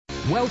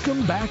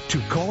Welcome back to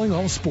Calling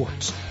All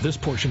Sports. This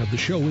portion of the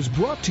show is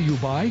brought to you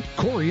by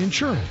Corey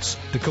Insurance,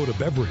 Dakota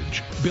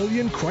Beverage,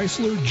 Billion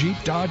Chrysler Jeep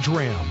Dodge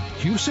Ram,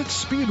 Huset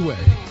Speedway,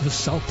 the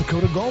South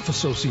Dakota Golf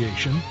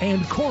Association,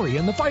 and Corey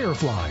and the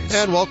Fireflies.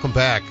 And welcome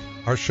back.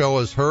 Our show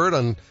is heard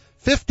on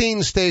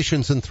 15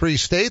 stations in 3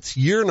 states.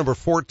 Year number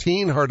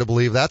 14. Hard to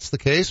believe that's the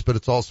case, but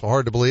it's also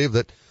hard to believe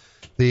that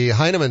the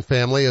Heineman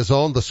family has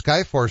owned the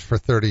Skyforce for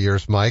 30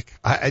 years, Mike.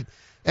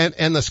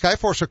 And the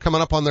Skyforce are coming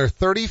up on their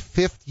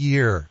 35th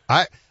year.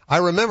 I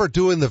remember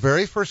doing the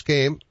very first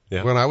game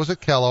when I was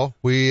at Kello.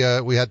 We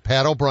had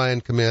Pat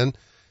O'Brien come in.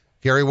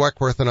 Gary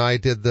Weckworth and I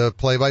did the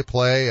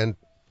play-by-play, and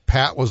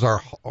Pat was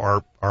our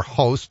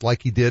host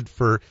like he did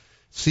for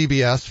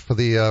CBS for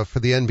the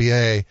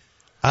NBA.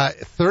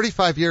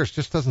 35 years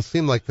just doesn't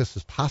seem like this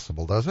is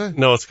possible, does it?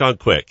 No, it's gone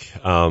quick.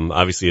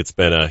 Obviously it's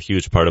been a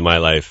huge part of my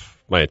life.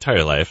 My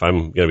entire life.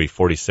 I'm going to be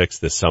 46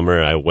 this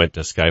summer. I went to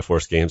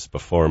Skyforce games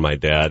before my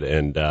dad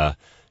and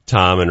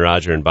Tom and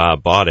Roger and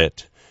Bob bought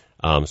it.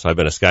 So I've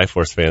been a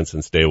Skyforce fan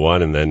since day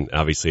one, and then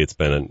obviously it's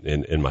been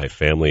in my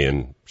family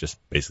and just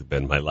basically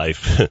been my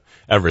life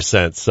ever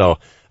since. So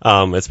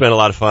it's been a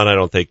lot of fun. I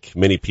don't think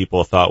many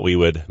people thought we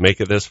would make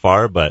it this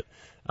far, but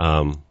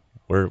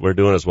we're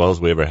doing as well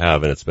as we ever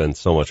have, and it's been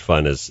so much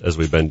fun as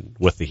we've been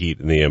with the Heat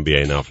in the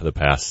NBA now for the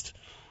past,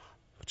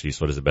 what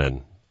has it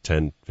been?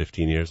 10,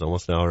 15 years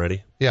almost now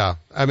already. Yeah.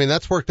 I mean,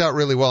 that's worked out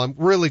really well. I'm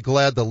really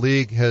glad the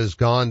league has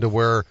gone to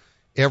where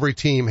every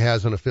team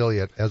has an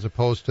affiliate as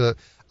opposed to,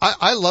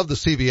 I love the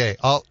CBA.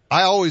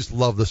 I always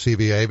love the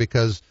CBA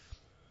because,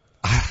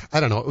 I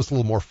don't know, it was a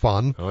little more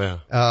fun. Oh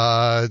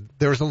yeah.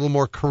 There's a little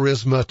more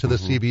charisma to the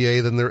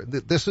CBA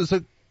than this is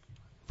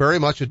very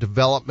much a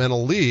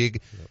developmental league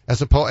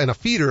and a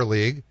feeder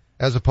league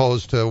as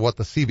opposed to what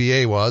the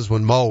CBA was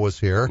when Mo was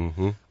here.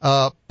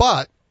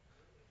 But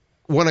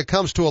when it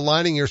comes to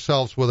aligning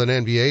yourselves with an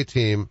NBA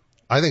team,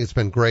 I think it's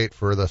been great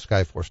for the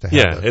Skyforce to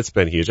have it. It's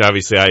been huge.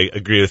 Obviously, I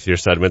agree with your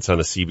sentiments on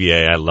the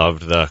CBA. I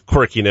loved the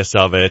quirkiness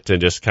of it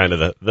and just kind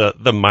of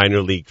the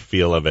minor league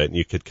feel of it. And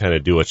you could kind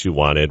of do what you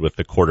wanted with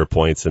the quarter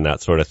points and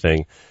that sort of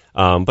thing.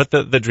 But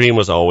the dream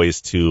was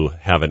always to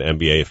have an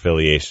NBA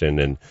affiliation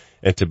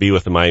and to be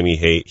with the Miami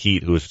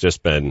Heat, who's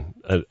just been,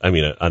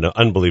 an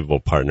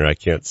unbelievable partner. I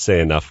can't say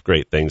enough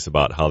great things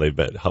about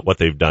what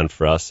they've done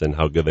for us and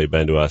how good they've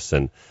been to us.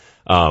 And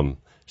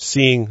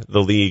seeing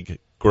the league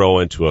grow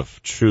into a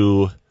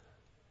true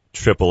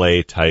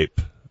AAA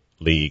type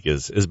league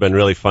has been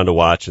really fun to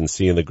watch, and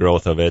seeing the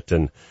growth of it.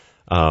 And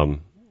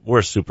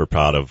we're super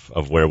proud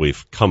of where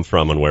we've come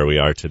from and where we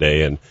are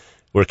today. And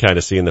we're kind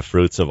of seeing the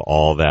fruits of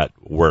all that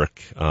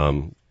work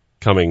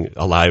coming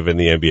alive in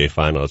the NBA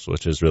Finals,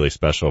 which is really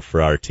special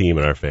for our team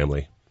and our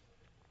family.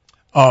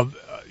 Mark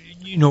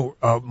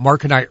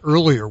and I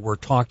earlier were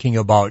talking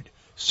about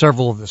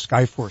several of the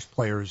Skyforce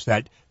players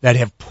that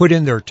have put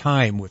in their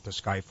time with the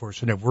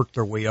Skyforce and have worked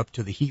their way up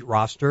to the Heat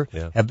roster,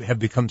 have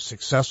become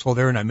successful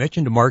there. And I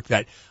mentioned to Mark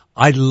that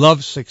I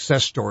love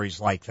success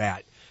stories like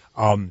that.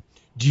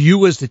 Do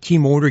you as the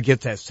team owner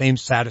get that same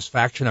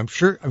satisfaction? I'm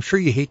sure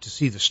you hate to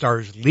see the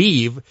stars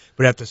leave,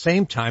 but at the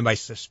same time, I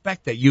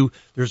suspect that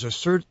there's a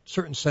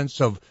certain sense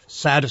of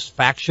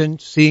satisfaction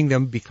seeing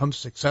them become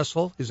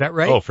successful. Is that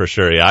right? Oh, for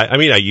sure. Yeah.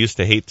 I used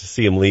to hate to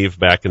see them leave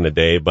back in the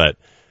day, but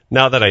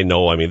now that I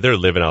know, they're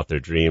living out their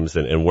dreams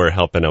and we're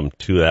helping them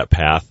to that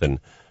path. And,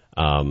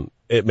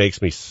 it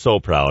makes me so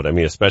proud.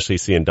 Especially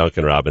seeing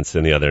Duncan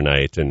Robinson the other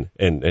night and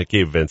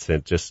Gabe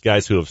Vincent, just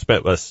guys who have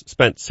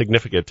spent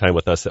significant time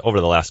with us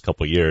over the last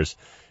couple of years,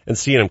 and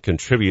seeing them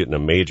contribute in a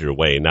major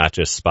way, not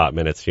just spot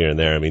minutes here and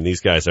there. These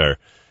guys are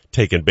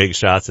taking big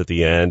shots at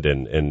the end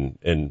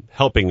and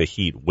helping the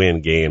Heat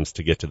win games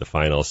to get to the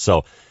finals.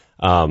 So,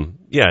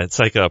 it's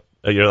like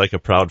you're like a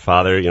proud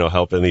father,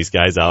 helping these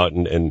guys out.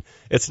 And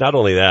it's not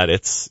only that,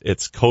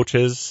 it's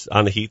coaches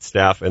on the Heat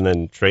staff and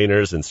then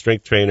trainers and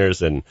strength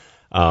trainers. And,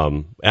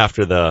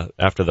 after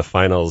the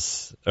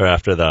finals, or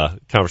after the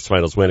conference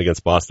finals win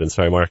against Boston,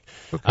 sorry, Mark,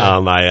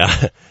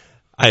 okay.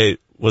 I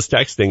was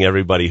texting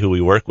everybody who we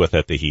work with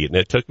at the Heat, and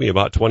it took me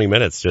about 20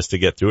 minutes just to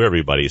get through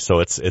everybody. So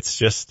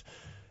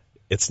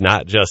it's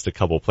not just a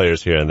couple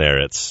players here and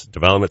there. It's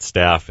development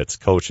staff, it's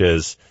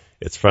coaches,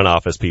 it's front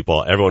office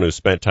people, everyone who's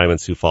spent time in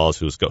Sioux Falls,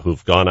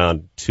 who've gone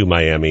on to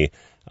Miami.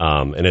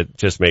 And it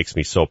just makes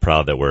me so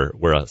proud that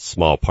we're a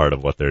small part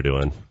of what they're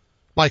doing.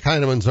 Mike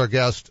Heineman's our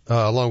guest,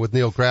 along with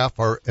Neil Graff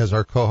as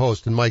our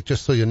co-host. And Mike,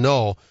 just so you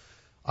know,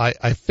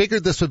 I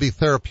figured this would be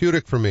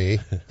therapeutic for me.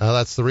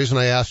 That's the reason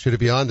I asked you to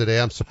be on today.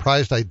 I'm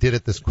surprised I did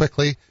it this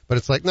quickly, but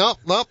it's like, no,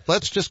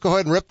 let's just go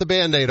ahead and rip the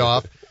Band-Aid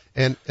off.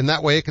 And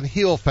that way it can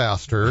heal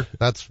faster.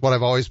 That's what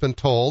I've always been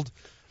told.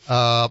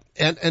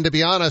 And to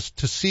be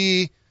honest,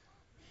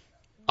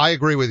 I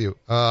agree with you.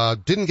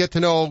 Didn't get to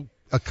know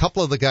a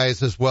couple of the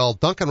guys as well.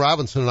 Duncan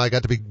Robinson and I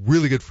got to be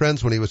really good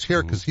friends when he was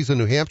here because he's a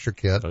New Hampshire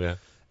kid. Oh, yeah.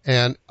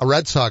 And a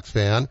Red Sox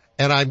fan,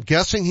 and I'm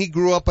guessing he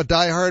grew up a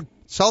diehard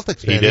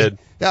Celtics fan. He did.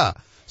 Yeah.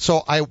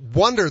 So I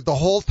wondered the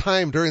whole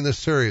time during this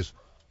series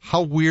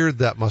how weird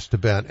that must have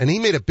been. And he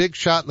made a big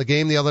shot in the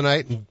game the other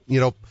night and,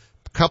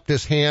 cupped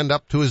his hand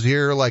up to his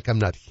ear like, I'm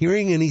not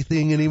hearing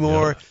anything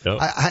anymore.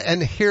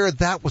 And here,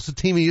 that was the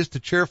team he used to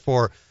cheer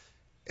for.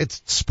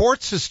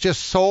 Sports is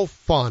just so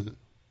fun.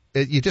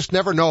 You just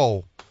never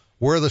know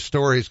where the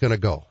story is going to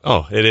go.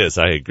 Oh, it is.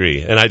 I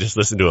agree. And I just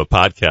listened to a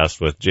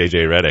podcast with J.J.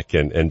 Redick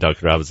and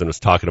Duncan Robinson was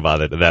talking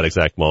about it at that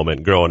exact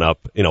moment, growing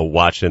up,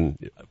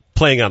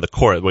 playing on the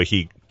court where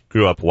he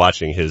grew up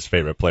watching his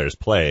favorite players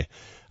play,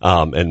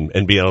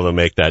 and being able to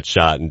make that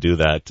shot and do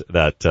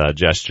that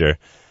gesture.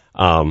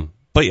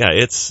 But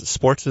yeah,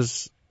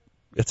 sports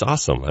it's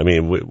awesome. I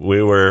mean,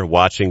 we were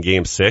watching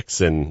Game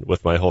 6 and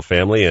with my whole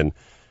family and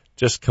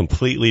just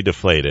completely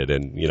deflated.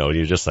 And,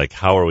 you're just like,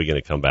 how are we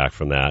going to come back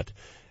from that?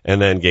 And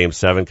then Game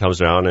 7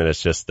 comes around and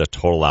it's just the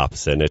total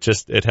opposite. And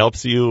it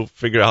helps you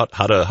figure out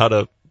how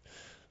to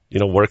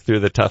work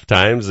through the tough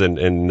times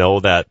and know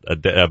that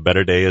a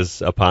better day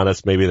is upon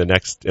us maybe in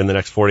the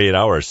next 48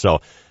 hours.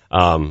 So,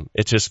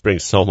 it just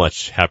brings so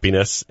much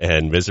happiness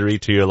and misery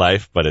to your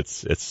life, but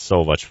it's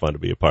so much fun to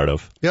be a part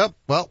of. Yep.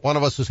 Well, one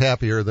of us is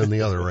happier than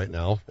the other right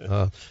now,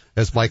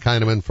 as Mike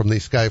Heineman from the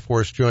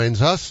Skyforce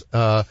joins us.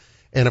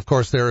 And of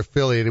course they're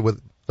affiliated with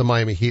the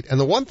Miami Heat. And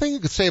the one thing you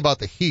could say about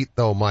the Heat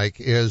though, Mike,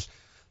 is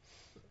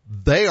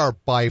they are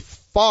by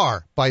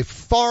far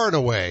and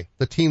away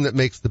the team that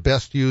makes the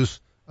best use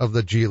of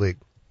the G League.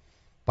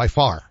 By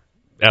far.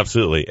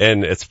 Absolutely.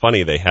 And it's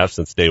funny, they have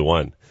since day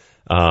one.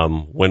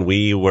 When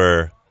we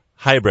were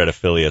hybrid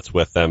affiliates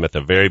with them at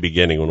the very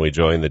beginning when we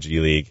joined the G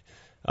League,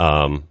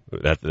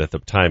 at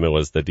the time it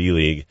was the D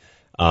League,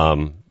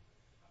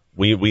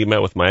 we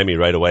met with Miami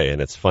right away. And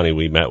it's funny,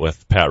 we met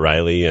with Pat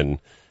Riley and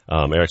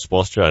Eric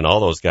Spoelstra and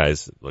all those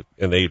guys,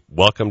 and they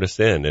welcomed us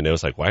in. And it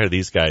was like, why are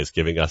these guys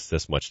giving us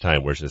this much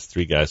time? We're just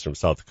 3 guys from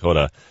South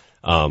Dakota.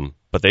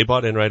 But they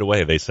bought in right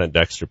away. They sent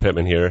Dexter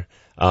Pittman here,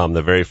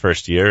 the very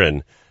first year,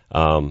 and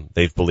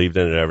they've believed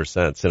in it ever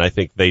since. And I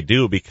think they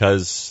do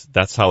because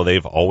that's how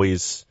they've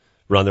always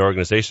run their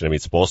organization. I mean,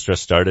 Spoelstra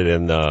started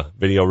in the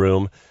video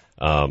room.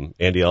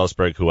 Andy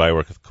Ellisberg, who I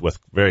work with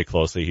very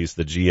closely, he's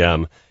the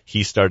GM.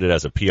 He started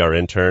as a PR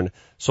intern.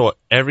 So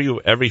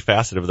every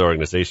facet of the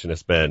organization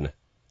has been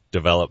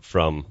developed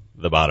from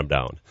the bottom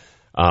down,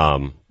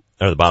 or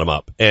the bottom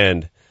up.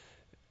 And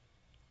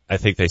I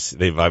think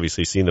they've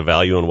obviously seen the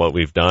value in what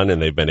we've done,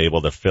 and they've been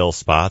able to fill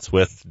spots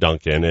with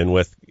Duncan and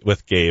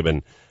with Gabe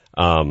and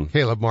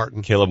Caleb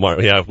Martin.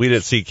 Yeah, we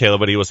didn't see Caleb,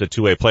 but he was a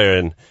two-way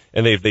player,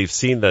 and they've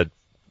seen the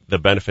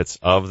benefits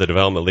of the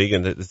development league,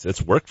 and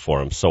it's worked for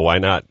them. So why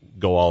not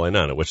go all in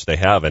on it, which they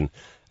have. And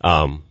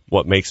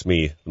what makes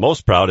me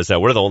most proud is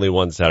that we're the only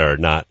ones that are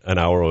not an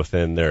hour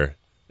within their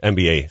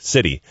NBA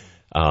city.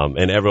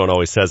 And everyone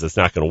always says it's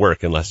not going to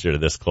work unless you're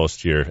this close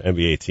to your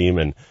NBA team.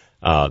 And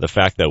the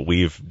fact that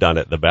we've done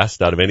it the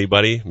best out of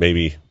anybody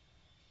maybe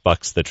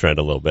bucks the trend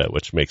a little bit,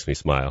 which makes me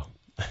smile.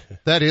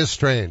 That is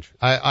strange.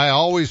 I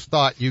always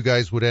thought you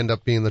guys would end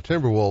up being the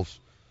Timberwolves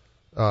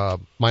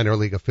minor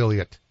league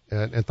affiliate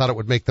and thought it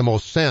would make the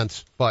most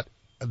sense, but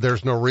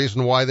there's no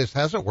reason why this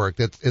hasn't worked.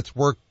 It's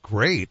worked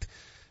great.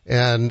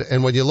 And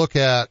when you look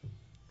at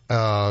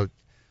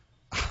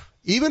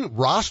even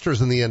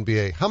rosters in the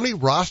NBA, how many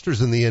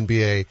rosters in the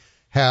NBA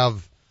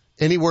have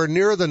anywhere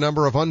near the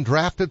number of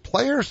undrafted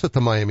players that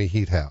the Miami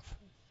Heat have?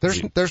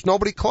 There's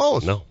nobody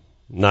close. No,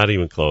 not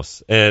even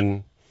close.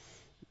 And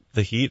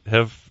the Heat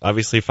have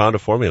obviously found a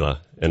formula,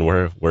 and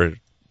we're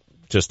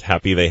just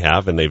happy they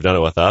have, and they've done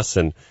it with us,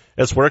 and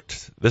it's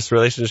worked. This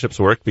relationship's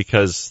worked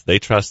because they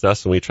trust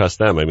us and we trust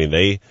them. I mean,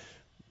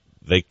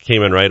 they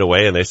came in right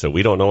away and they said,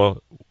 we don't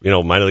know,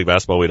 minor league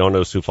basketball, we don't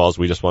know Sioux Falls,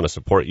 we just want to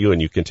support you,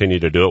 and you continue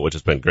to do it, which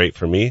has been great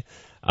for me.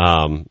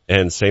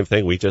 And same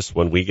thing,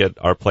 when we get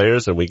our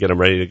players and we get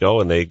them ready to go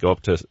and they go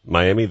up to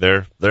Miami,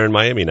 they're in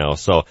Miami now.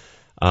 So,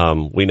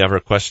 we never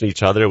question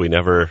each other. We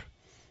never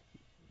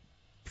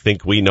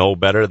think we know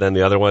better than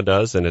the other one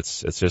does, and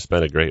it's just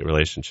been a great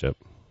relationship.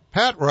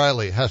 Pat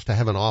Riley has to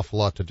have an awful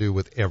lot to do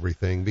with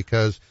everything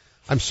because,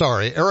 I'm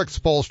sorry, Eric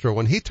Spoelstra,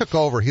 when he took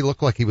over, he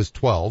looked like he was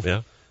 12.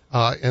 Yeah.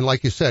 And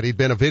like you said, he'd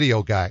been a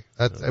video guy.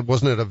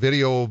 Wasn't it a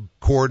video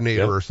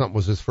coordinator or something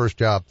was his first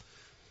job?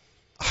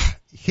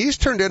 He's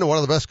turned into one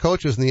of the best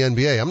coaches in the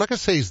NBA. I'm not going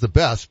to say he's the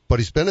best, but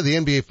he's been to the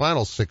NBA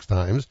Finals 6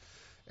 times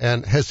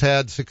and has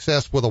had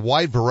success with a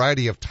wide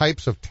variety of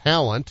types of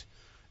talent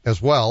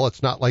as well.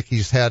 It's not like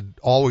he's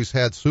always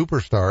had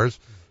superstars.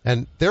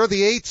 And they're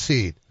the 8th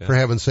seed, for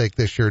heaven's sake,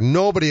 this year.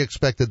 Nobody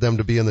expected them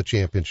to be in the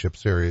championship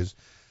series.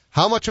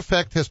 How much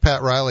effect has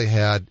Pat Riley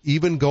had,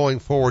 even going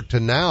forward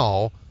to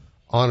now,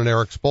 on an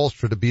Eric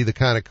Spoelstra to be the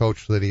kind of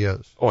coach that he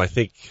is? Oh, I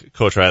think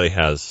Coach Riley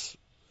has,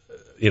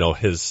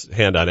 his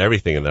hand on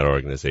everything in that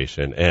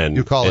organization. And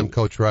you call him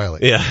Coach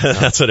Riley. Yeah,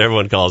 that's what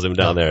everyone calls him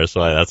down there.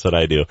 So that's what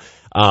I do.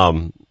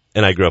 And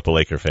I grew up a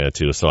Laker fan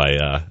too, so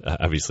I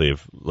obviously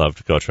have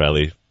loved Coach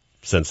Riley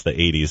since the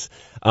 80s.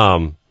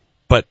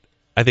 But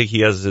I think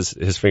he has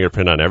his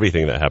fingerprint on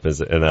everything that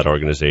happens in that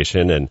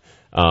organization.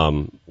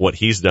 And what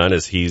he's done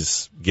is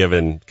he's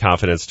given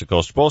confidence to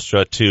Coach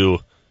Spoelstra to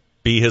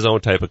be his own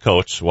type of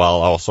coach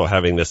while also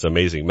having this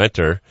amazing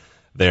mentor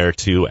there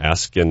to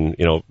ask and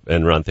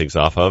run things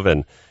off of.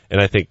 And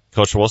And I think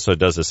Coach Wilson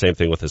does the same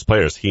thing with his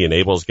players. He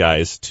enables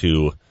guys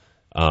to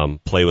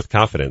play with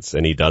confidence,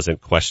 and he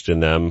doesn't question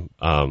them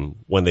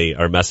when they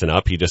are messing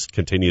up. He just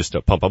continues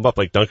to pump them up.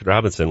 Like Duncan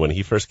Robinson, when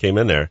he first came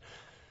in there,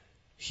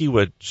 he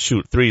would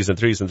shoot threes and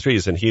threes and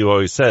threes, and he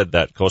always said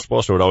that Coach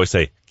Wilson would always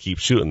say, keep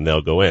shooting,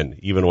 they'll go in,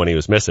 even when he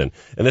was missing.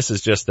 And this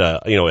is just,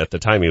 at the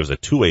time he was a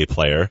two-way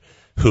player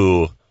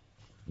who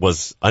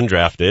was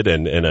undrafted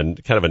and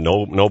a kind of a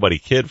nobody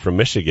kid from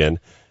Michigan.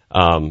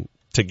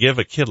 To give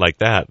a kid like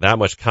that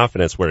much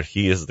confidence where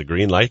he is the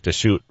green light to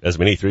shoot as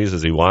many threes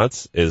as he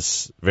wants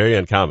is very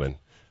uncommon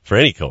for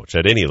any coach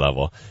at any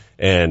level.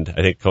 And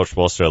I think Coach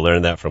Bolster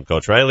learned that from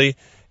Coach Riley.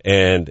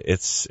 And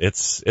it's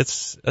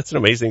an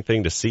amazing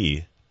thing to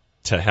see,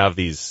 to have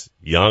these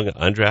young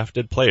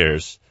undrafted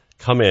players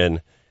come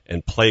in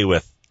and play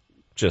with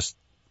just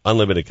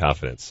unlimited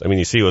confidence. I mean,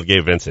 you see with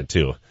Gabe Vincent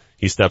too.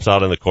 He steps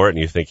out on the court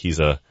and you think he's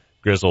a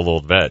grizzled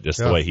old vet just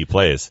the way he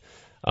plays.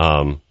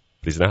 But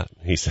he's not.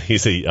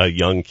 He's a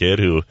young kid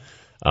who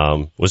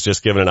was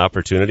just given an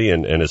opportunity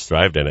and has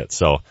thrived in it.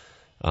 So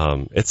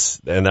and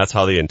that's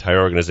how the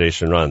entire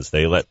organization runs.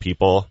 They let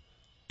people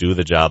do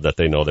the job that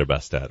they know they're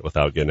best at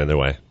without getting in their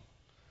way.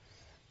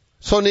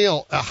 So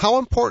Neil, how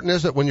important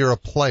is it when you're a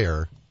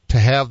player to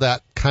have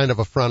that kind of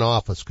a front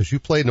office? Because you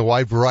played in a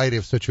wide variety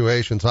of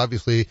situations.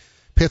 Obviously,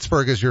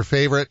 Pittsburgh is your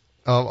favorite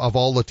of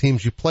all the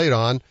teams you played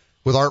on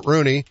with Art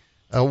Rooney.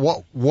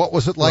 What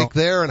was it like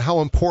there, and how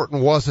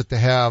important was it to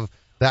have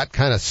that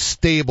kind of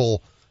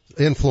stable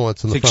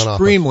influence in the front office?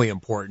 It's extremely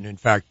important. In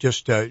fact,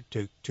 just to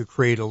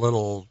create a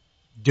little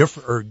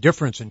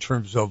difference in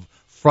terms of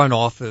front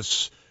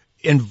office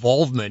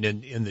involvement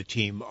in the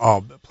team.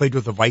 Played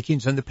with the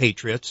Vikings and the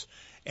Patriots.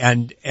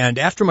 And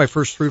after my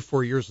first 3 or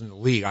 4 years in the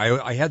league,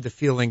 I had the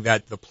feeling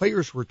that the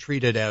players were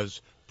treated as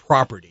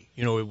property.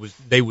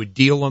 They would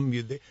deal them.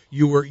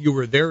 You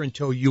were there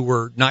until you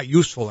were not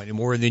useful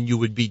anymore, and then you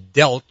would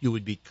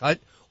be cut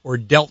or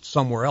dealt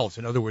somewhere else.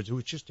 In other words, it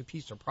was just a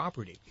piece of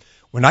property.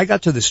 When I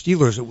got to the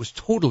Steelers, it was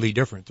totally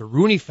different. The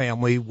Rooney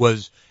family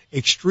was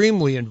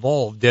extremely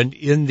involved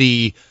in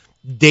the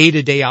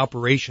day-to-day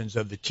operations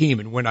of the team.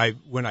 And when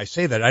I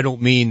say that, I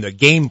don't mean the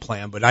game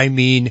plan, but I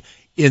mean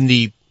in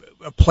the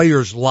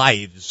players'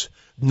 lives,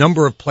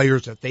 number of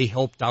players that they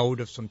helped out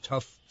of some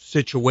tough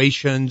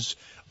situations.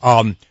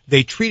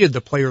 They treated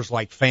the players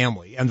like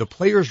family, and the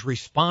players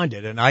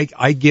responded. And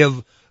I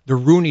give the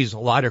Rooneys a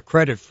lot of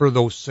credit for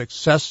those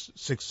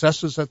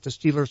successes that the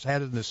Steelers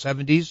had in the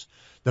 70s.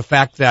 The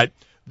fact that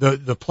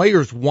the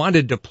players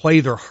wanted to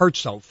play their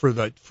hearts out for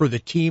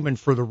the team and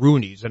for the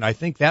Rooneys, and I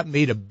think that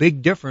made a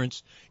big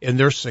difference in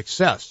their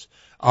success.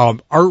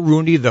 Art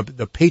Rooney,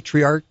 the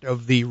patriarch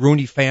of the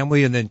Rooney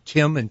family, and then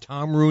Tim and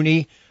Tom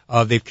Rooney,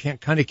 they've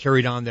kind of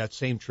carried on that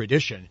same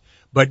tradition.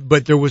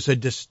 But there was a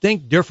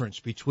distinct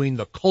difference between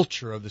the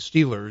culture of the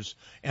Steelers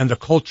and the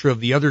culture of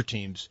the other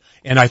teams.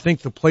 And I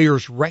think the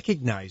players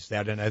recognized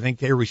that, and I think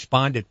they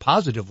responded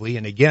positively.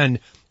 And again,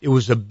 it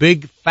was a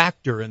big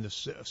factor in the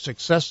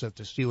success that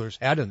the Steelers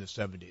had in the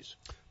 70s.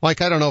 Mike,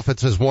 I don't know if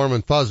it's as warm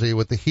and fuzzy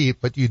with the Heat,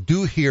 but you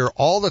do hear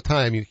all the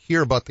time, you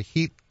hear about the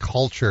Heat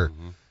culture.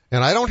 Mm-hmm.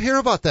 And I don't hear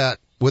about that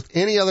with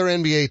any other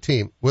NBA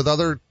team. With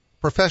other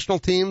professional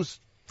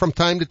teams from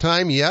time to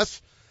time, yes.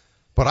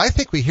 But I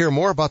think we hear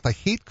more about the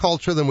Heat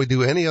culture than we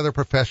do any other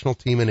professional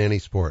team in any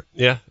sport.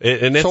 Yeah.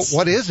 So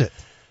what is it?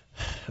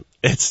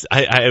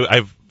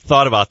 I've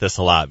thought about this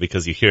a lot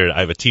because you hear it.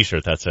 I have a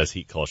t-shirt that says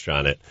Heat culture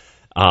on it.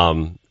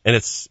 And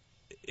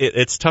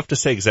it's tough to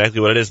say exactly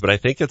what it is, but I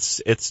think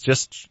it's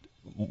just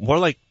more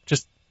like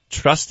just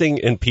trusting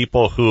in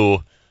people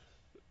who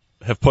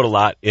have put a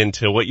lot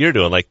into what you're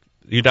doing. Like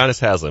Udonis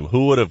Haslem,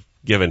 who would have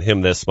given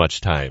him this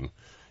much time?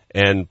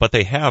 But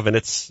they have, and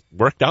it's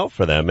worked out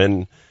for them.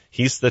 And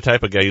he's the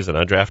type of guy who's an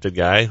undrafted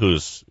guy who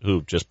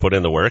just put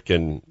in the work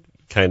and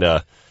kind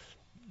of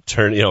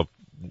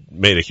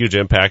made a huge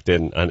impact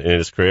in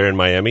his career in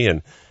Miami.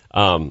 And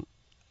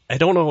I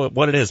don't know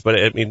what it is, but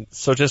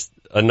so just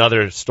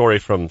another story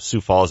from Sioux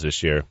Falls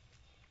this year.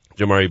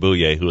 Jamari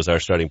Bouye, who was our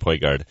starting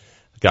point guard,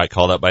 got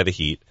called up by the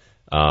Heat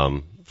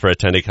for a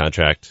 10-day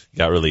contract,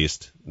 got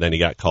released. Then he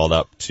got called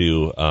up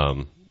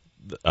to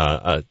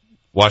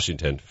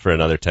Washington for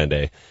another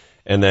 10-day.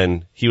 And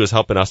then he was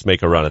helping us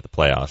make a run at the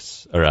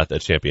playoffs or at the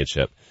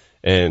championship.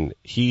 And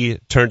he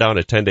turned down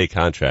a 10-day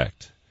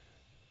contract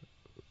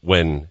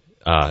when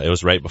it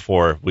was right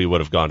before we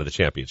would have gone to the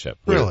championship.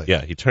 Really?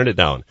 Yeah, he turned it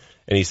down.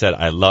 And he said,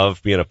 I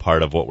love being a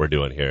part of what we're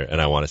doing here, and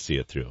I want to see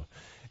it through.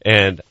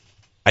 And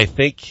I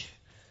think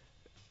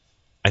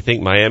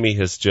Miami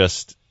has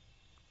just,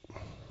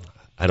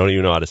 I don't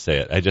even know how to say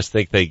it. I just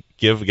think they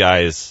give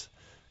guys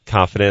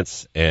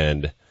confidence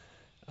and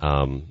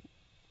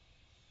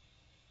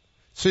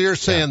So you're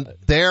saying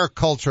their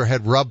culture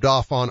had rubbed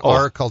off on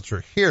our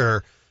culture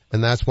here,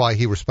 and that's why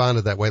he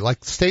responded that way. Like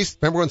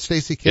remember when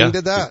Stacey King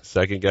did that? The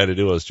second guy to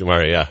do it was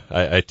Jamari. Yeah,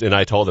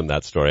 I told him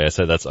that story. I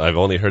said I've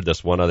only heard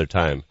this one other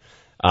time.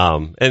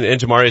 And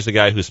Jamari's the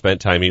guy who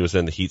spent time. He was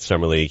in the Heat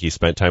Summer League. He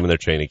spent time in their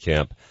training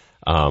camp.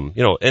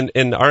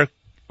 And our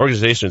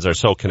organizations are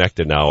so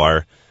connected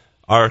now.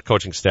 our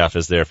coaching staff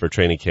is there for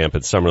training camp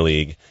and summer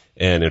league.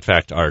 And in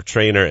fact, our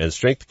trainer and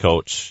strength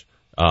coach,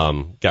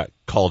 got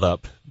called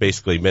up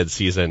basically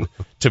mid-season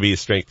to be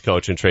strength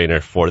coach and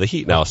trainer for the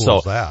Heat now. How cool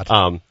is that?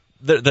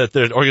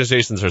 The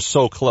organizations are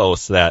so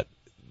close that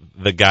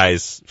the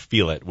guys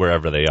feel it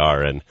wherever they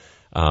are. And,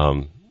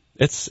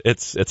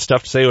 it's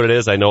tough to say what it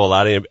is. I know a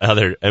lot of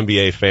other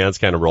NBA fans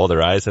kind of roll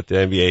their eyes at the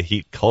NBA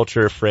Heat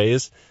culture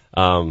phrase.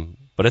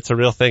 But it's a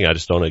real thing. I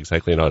just don't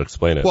exactly know how to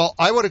explain it. Well,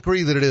 I would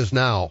agree that it is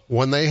now.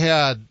 When they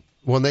had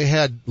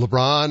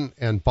LeBron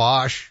and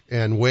Bosh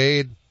and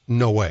Wade,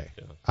 no way.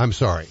 Yeah. I'm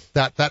sorry.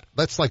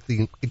 That's like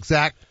the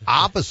exact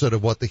opposite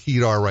of what the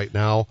Heat are right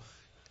now.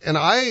 And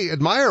I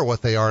admire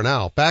what they are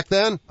now. Back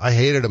then, I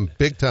hated them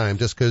big time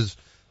just because,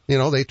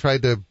 they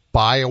tried to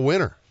buy a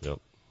winner. Yep.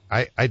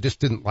 I just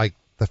didn't like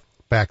the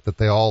fact that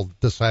they all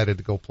decided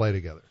to go play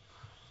together.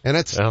 And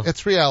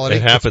it's reality.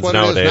 It happens it's what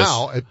nowadays. It is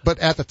now. But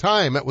at the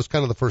time, it was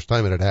kind of the first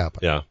time it had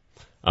happened. Yeah.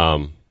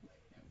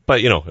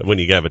 But when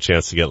you have a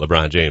chance to get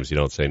LeBron James, you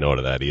don't say no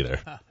to that either.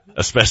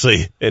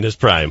 Especially in his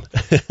prime.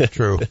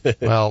 True.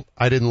 Well,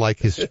 I didn't like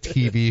his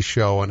TV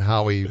show and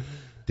how he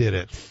did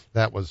it.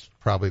 That was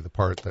probably the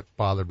part that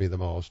bothered me the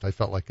most. I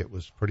felt like it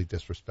was pretty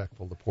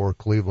disrespectful to poor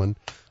Cleveland.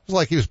 It was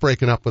like he was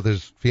breaking up with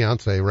his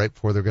fiancée right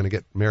before they're going to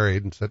get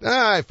married and said,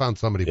 I found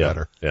somebody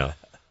better. Yeah.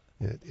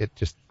 It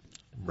just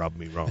rubbed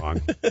me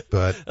wrong.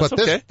 But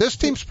okay. this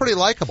team's pretty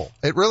likable.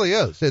 It really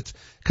is. It's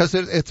because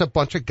it's a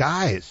bunch of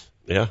guys.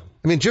 Yeah.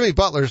 I mean, Jimmy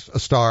Butler's a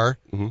star,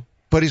 mm-hmm.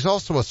 but he's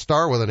also a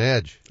star with an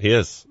edge. He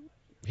is.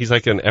 He's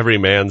like an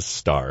everyman's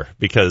star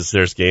because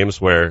there's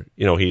games where,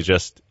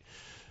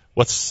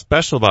 what's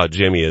special about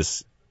Jimmy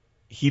is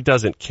he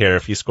doesn't care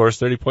if he scores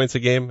 30 points a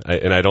game,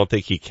 and I don't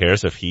think he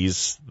cares if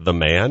he's the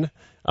man.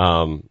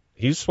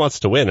 He just wants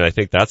to win, and I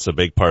think that's a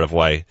big part of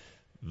why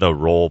the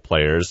role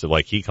players,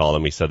 like he called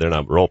them, he said they're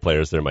not role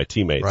players, they're my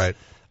teammates. Right.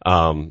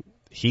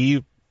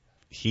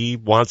 He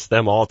wants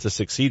them all to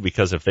succeed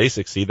because if they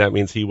succeed, that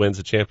means he wins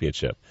a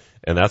championship.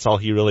 And that's all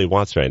he really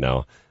wants right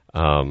now.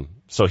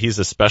 So he's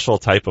a special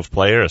type of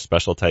player, a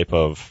special type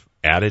of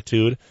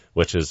attitude,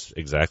 which is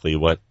exactly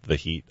what the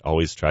Heat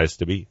always tries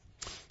to be.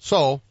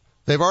 So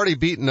they've already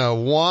beaten a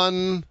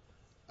 1,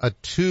 a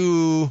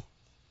 2,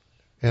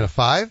 and a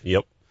 5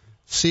 Yep.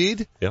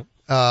 seed. Yep.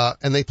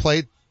 And they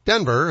played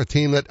Denver, a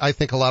team that I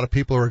think a lot of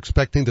people are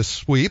expecting to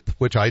sweep,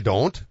 which I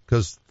don't,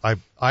 because I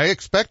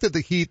expected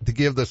the Heat to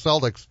give the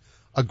Celtics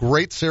a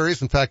great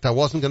series. In fact, I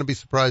wasn't going to be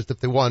surprised if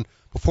they won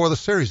before the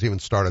series even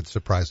started,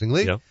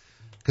 surprisingly. Yep.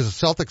 Because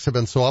the Celtics have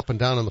been so up and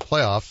down in the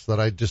playoffs that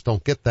I just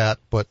don't get that.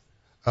 But,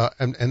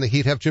 and the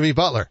Heat have Jimmy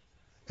Butler.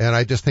 And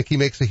I just think he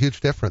makes a huge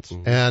difference.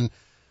 Mm-hmm. And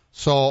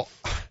so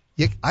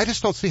I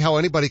just don't see how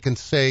anybody can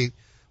say,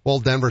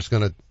 well, Denver's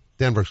going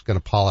to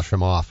polish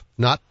him off.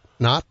 Not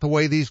the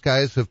way these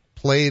guys have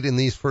played in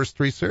these first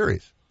 3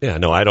 series. Yeah,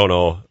 no, I don't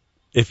know.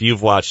 If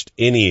you've watched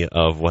any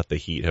of what the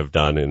Heat have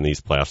done in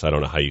these playoffs, I don't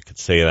know how you could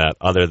say that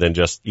other than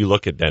just you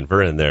look at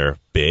Denver and they're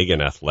big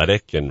and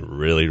athletic and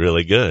really,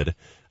 really good.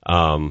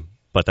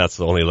 But that's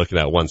only looking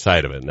at one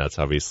side of it, and that's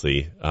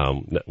obviously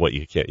what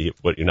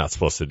you're not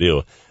supposed to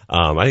do.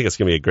 I think it's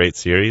going to be a great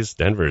series.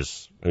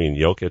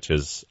 Jokic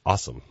is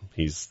awesome.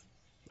 He's,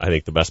 I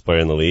think, the best player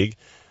in the league.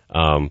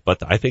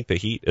 But I think the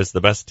Heat is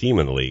the best team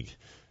in the league.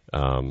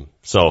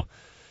 So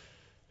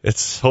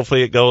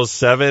hopefully it goes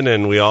 7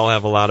 and we all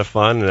have a lot of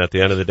fun, and at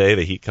the end of the day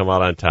the Heat come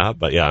out on top.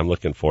 But yeah, I'm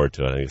looking forward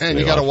to it. I think and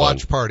you got a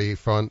watch party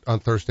on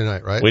Thursday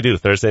night, right? We do.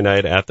 Thursday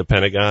night at the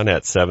Pentagon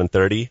at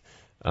 7:30.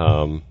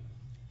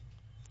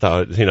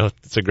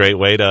 It's a great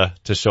way to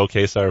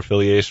showcase our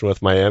affiliation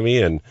with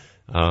Miami and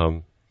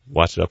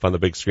watch it up on the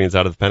big screens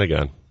out of the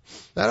Pentagon.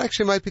 That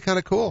actually might be kind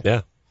of cool.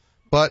 Yeah.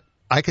 But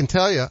I can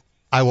tell you,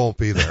 I won't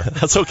be there.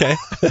 That's okay.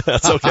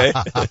 That's okay.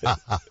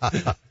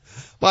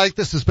 Mike,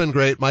 this has been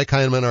great. Mike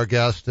Heineman, our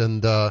guest,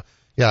 and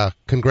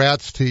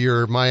congrats to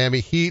your Miami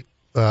Heat.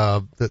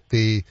 That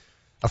the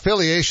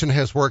affiliation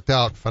has worked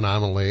out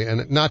phenomenally,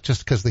 and not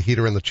just because the Heat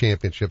are in the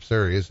championship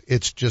series.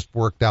 It's just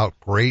worked out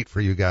great for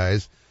you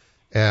guys.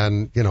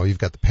 And, you've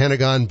got the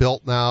Pentagon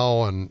built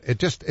now, and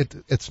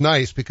it's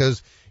nice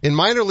because in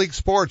minor league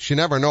sports, you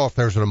never know if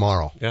there's a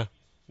tomorrow. Yeah.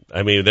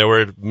 I mean, there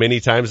were many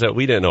times that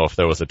we didn't know if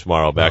there was a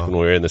tomorrow back when we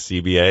were in the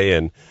CBA,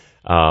 and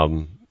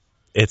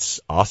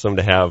it's awesome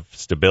to have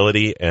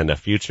stability and a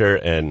future.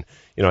 And,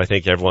 I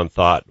think everyone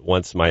thought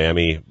once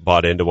Miami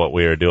bought into what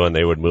we were doing,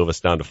 they would move us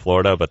down to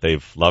Florida, but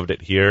they've loved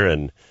it here.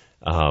 And,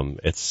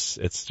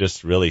 it's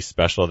just really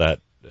special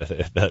that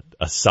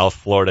a South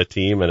Florida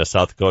team and a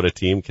South Dakota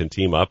team can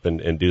team up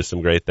and do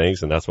some great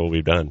things. And that's what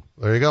we've done.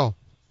 There you go.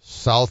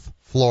 South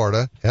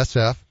Florida,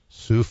 SF,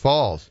 Sioux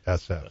Falls,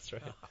 SF. That's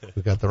right.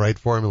 We've got the right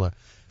formula.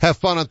 Have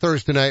fun on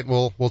Thursday night,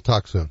 and we'll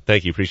talk soon.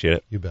 Thank you. Appreciate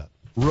it. You bet.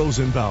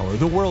 Rosenbauer,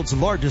 the world's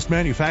largest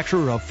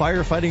manufacturer of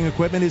firefighting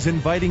equipment, is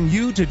inviting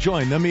you to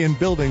join them in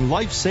building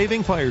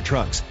life-saving fire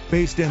trucks.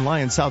 Based in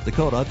Lyons, South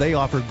Dakota, they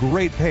offer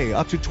great pay,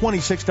 up to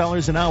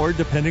 $26 an hour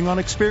depending on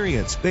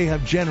experience. They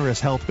have generous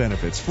health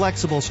benefits,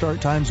 flexible start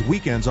times,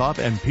 weekends off,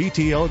 and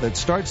PTO that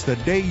starts the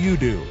day you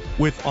do.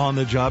 With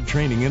on-the-job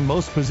training in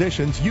most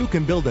positions, you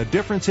can build a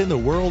difference in the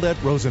world at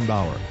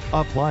Rosenbauer.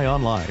 Apply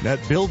online at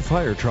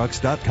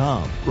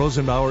buildfiretrucks.com.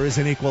 Rosenbauer is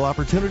an equal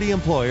opportunity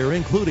employer,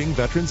 including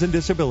veterans and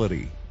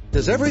disability.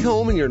 Does every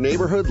home in your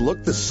neighborhood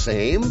look the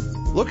same?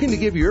 Looking to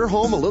give your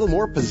home a little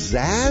more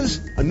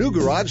pizzazz? A new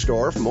garage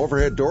door from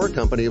Overhead Door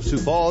Company of Sioux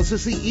Falls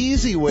is the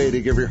easy way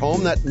to give your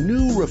home that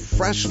new,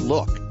 refreshed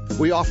look.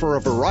 We offer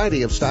a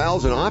variety of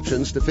styles and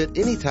options to fit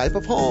any type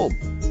of home.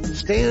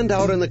 Stand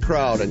out in the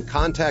crowd and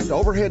contact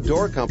Overhead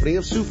Door Company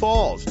of Sioux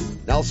Falls.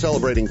 Now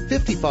celebrating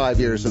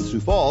 55 years in Sioux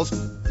Falls,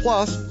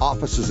 plus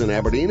offices in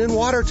Aberdeen and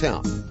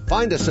Watertown.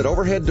 Find us at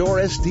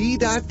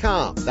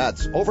overheaddoorsd.com.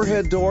 That's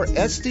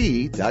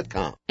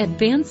overheaddoorsd.com. At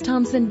Vance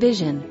Thompson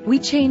Vision, we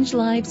change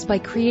lives by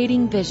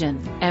creating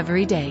vision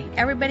every day.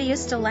 Everybody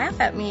used to laugh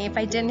at me if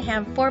I didn't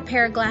have 4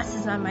 pair of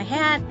glasses on my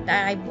head.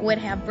 I would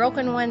have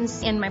broken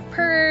ones in my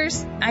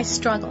purse. I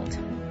struggled.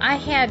 I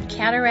had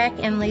cataract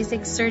and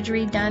LASIK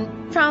surgery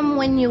done. From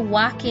when you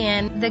walk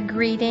in, the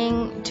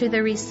greeting to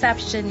the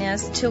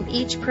receptionist to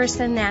each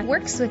person that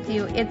works with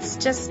you, it's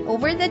just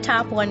over the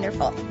top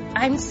wonderful.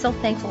 I'm so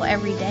thankful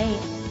every day.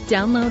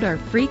 Download our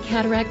free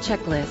cataract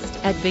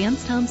checklist at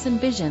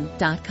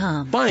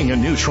VanceThompsonVision.com. Buying a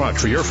new truck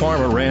for your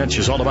farm or ranch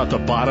is all about the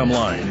bottom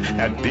line.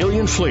 At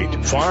Billion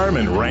Fleet, Farm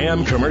and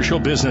Ram Commercial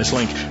Business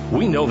Link,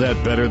 we know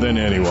that better than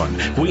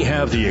anyone. We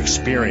have the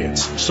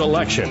experience,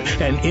 selection,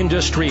 and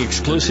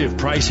industry-exclusive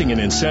pricing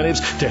and incentives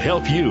to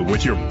help you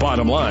with your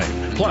bottom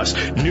line. Plus,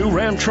 new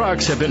Ram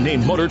trucks have been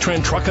named Motor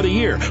Trend Truck of the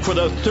Year for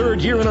the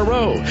 3rd year in a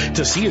row.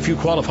 To see if you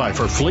qualify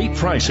for fleet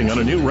pricing on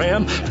a new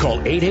Ram, call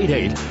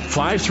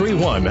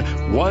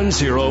 888-531-1013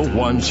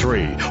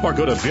 or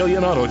go to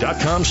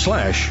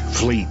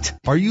billionauto.com/fleet.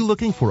 Are you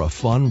looking for a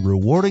fun,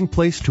 rewarding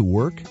place to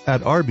work?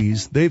 At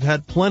Arby's, they've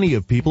had plenty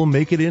of people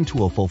make it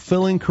into a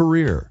fulfilling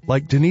career,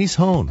 like Denise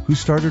Hone, who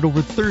started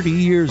over 30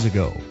 years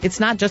ago. It's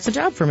not just a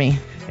job for me.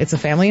 It's a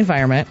family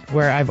environment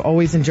where I've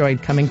always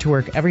enjoyed coming to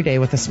work every day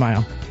with a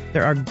smile.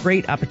 There are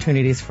great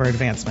opportunities for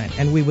advancement,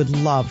 and we would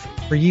love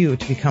for you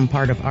to become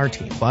part of our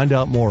team. Find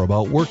out more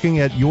about working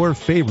at your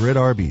favorite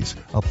Arby's.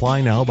 Apply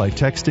now by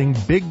texting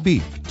Big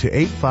Beef to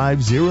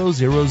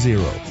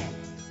 85000.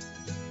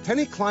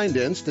 Penny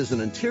Kleindienst is an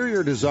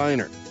interior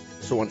designer.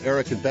 So when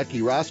Eric and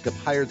Becky Roskop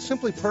hired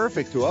Simply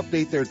Perfect to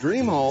update their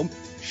dream home,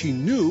 she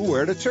knew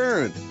where to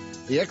turn.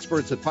 The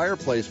experts at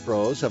Fireplace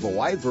Pros have a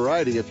wide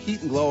variety of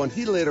heat and glow and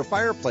Heatilator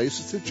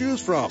fireplaces to choose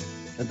from.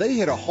 And they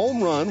hit a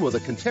home run with a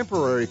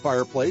contemporary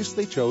fireplace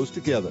they chose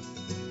together.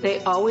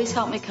 They always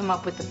help me come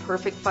up with the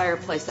perfect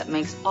fireplace that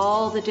makes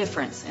all the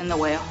difference in the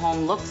way a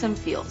home looks and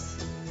feels.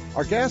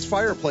 Our gas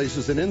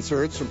fireplaces and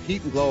inserts from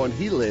Heat and Glow and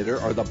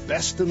Heatilator are the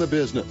best in the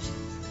business.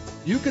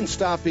 You can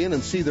stop in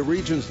and see the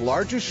region's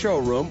largest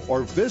showroom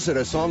or visit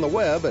us on the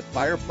web at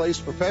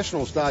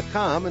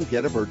fireplaceprofessionals.com and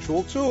get a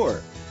virtual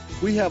tour.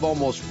 We have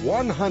almost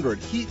 100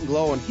 Heat and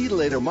Glow and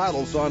Heatilator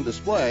models on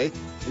display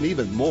and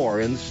even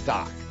more in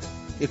stock.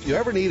 If you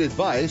ever need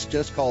advice,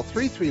 just call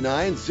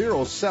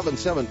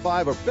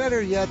 339-0775 or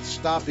better yet,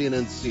 stop in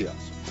and see us.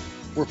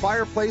 We're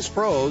Fireplace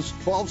Pros,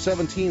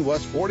 1217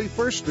 West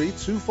 41st Street,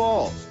 Sioux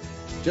Falls.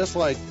 Just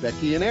like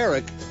Becky and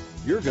Eric,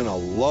 you're going to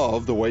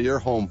love the way your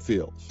home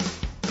feels.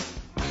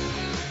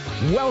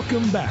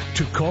 Welcome back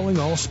to Calling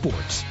All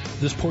Sports.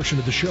 This portion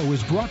of the show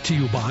is brought to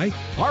you by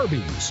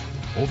Arby's,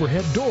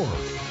 Overhead Door,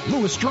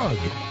 Lewis Drug,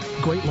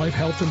 Great Life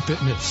Health and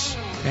Fitness,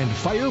 and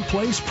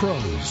Fireplace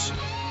Pros.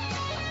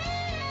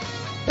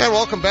 And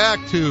welcome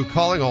back to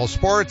Calling All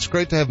Sports.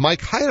 Great to have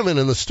Mike Heineman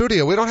in the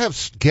studio. We don't have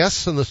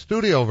guests in the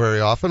studio very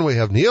often. We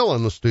have Neil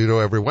in the studio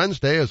every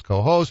Wednesday as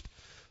co-host.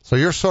 So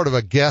you're sort of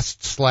a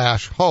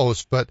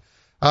guest/host, but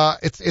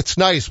it's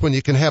nice when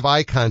you can have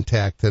eye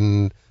contact.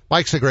 And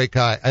Mike's a great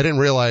guy. I didn't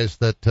realize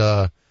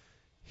that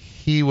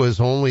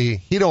he'd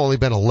only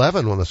been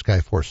 11 when the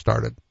Skyforce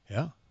started.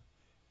 Yeah.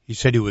 He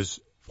said he was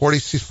 40.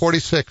 He's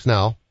 46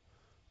 now,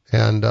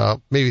 and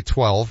maybe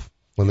 12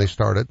 when they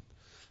started.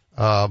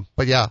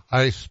 But yeah,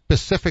 I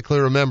specifically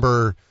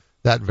remember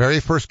that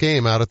very first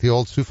game out at the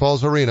old Sioux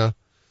Falls Arena.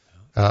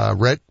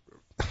 Ralph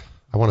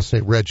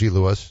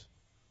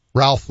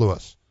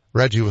Lewis.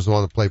 Reggie was the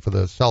one that played for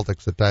the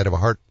Celtics that died of a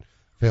heart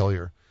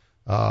failure.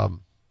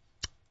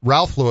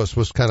 Ralph Lewis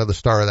was kind of the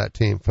star of that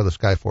team for the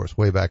Skyforce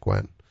way back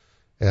when.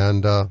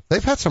 And,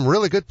 they've had some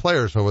really good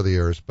players over the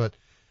years, but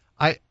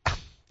I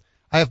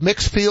have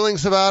mixed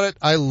feelings about it.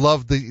 I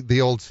loved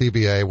the old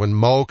CBA when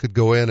Mo could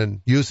go in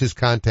and use his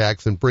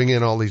contacts and bring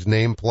in all these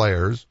name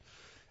players.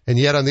 And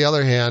yet on the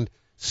other hand,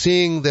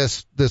 seeing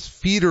this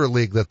feeder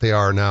league that they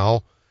are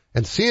now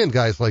and seeing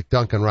guys like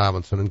Duncan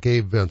Robinson and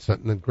Gabe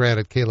Vincent, and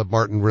granted Caleb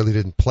Martin really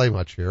didn't play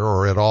much here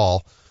or at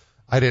all.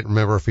 I didn't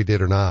remember if he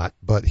did or not,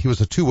 but he was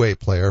a two-way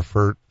player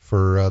for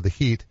the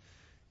Heat.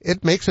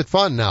 it makes it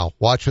fun now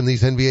watching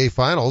these NBA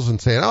finals and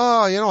saying,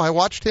 oh, I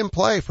watched him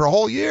play for a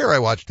whole year. I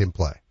watched him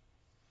play.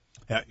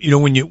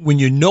 When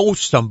you know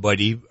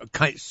somebody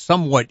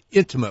somewhat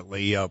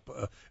intimately,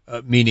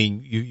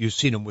 meaning you've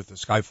seen them with the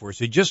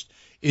Skyforce,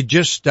 it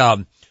just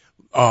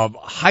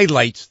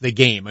highlights the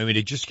game. I mean,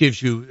 it just gives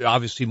you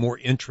obviously more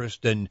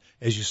interest and,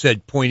 as you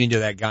said, pointing to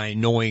that guy,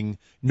 knowing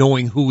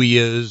who he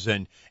is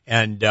and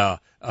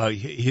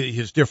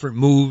his different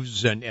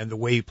moves and the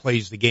way he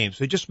plays the game.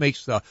 So it just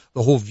makes the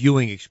whole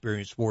viewing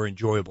experience more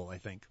enjoyable, I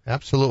think.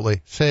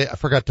 Absolutely. I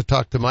forgot to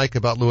talk to Mike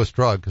about Louis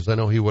Drug because I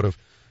know he would have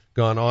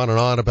gone on and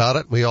on about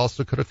it. We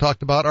also could have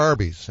talked about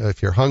Arby's.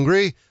 If you're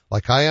hungry,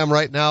 like I am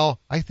right now,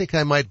 I think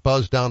I might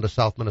buzz down to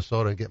South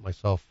Minnesota and get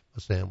myself a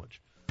sandwich.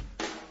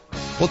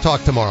 We'll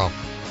talk tomorrow.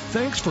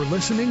 Thanks for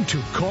listening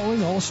to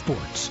Calling All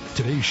Sports.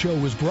 Today's show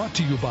was brought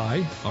to you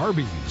by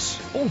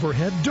Arby's,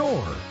 Overhead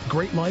Door,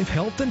 Great Life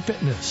Health and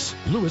Fitness,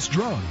 Lewis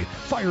Drug,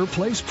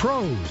 Fireplace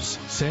Pros,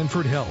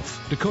 Sanford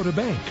Health, Dakota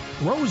Bank,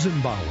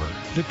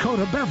 Rosenbauer,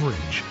 Dakota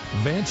Beverage,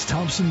 Vance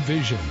Thompson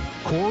Vision,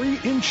 Corey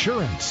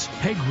Insurance,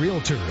 Hague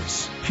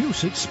Realtors,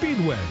 Huset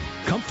Speedway,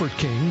 Comfort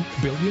King,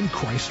 Billion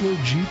Chrysler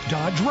Jeep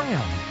Dodge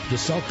Ram, the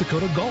South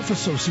Dakota Golf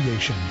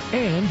Association,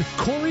 and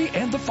Corey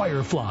and the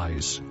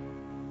Fireflies.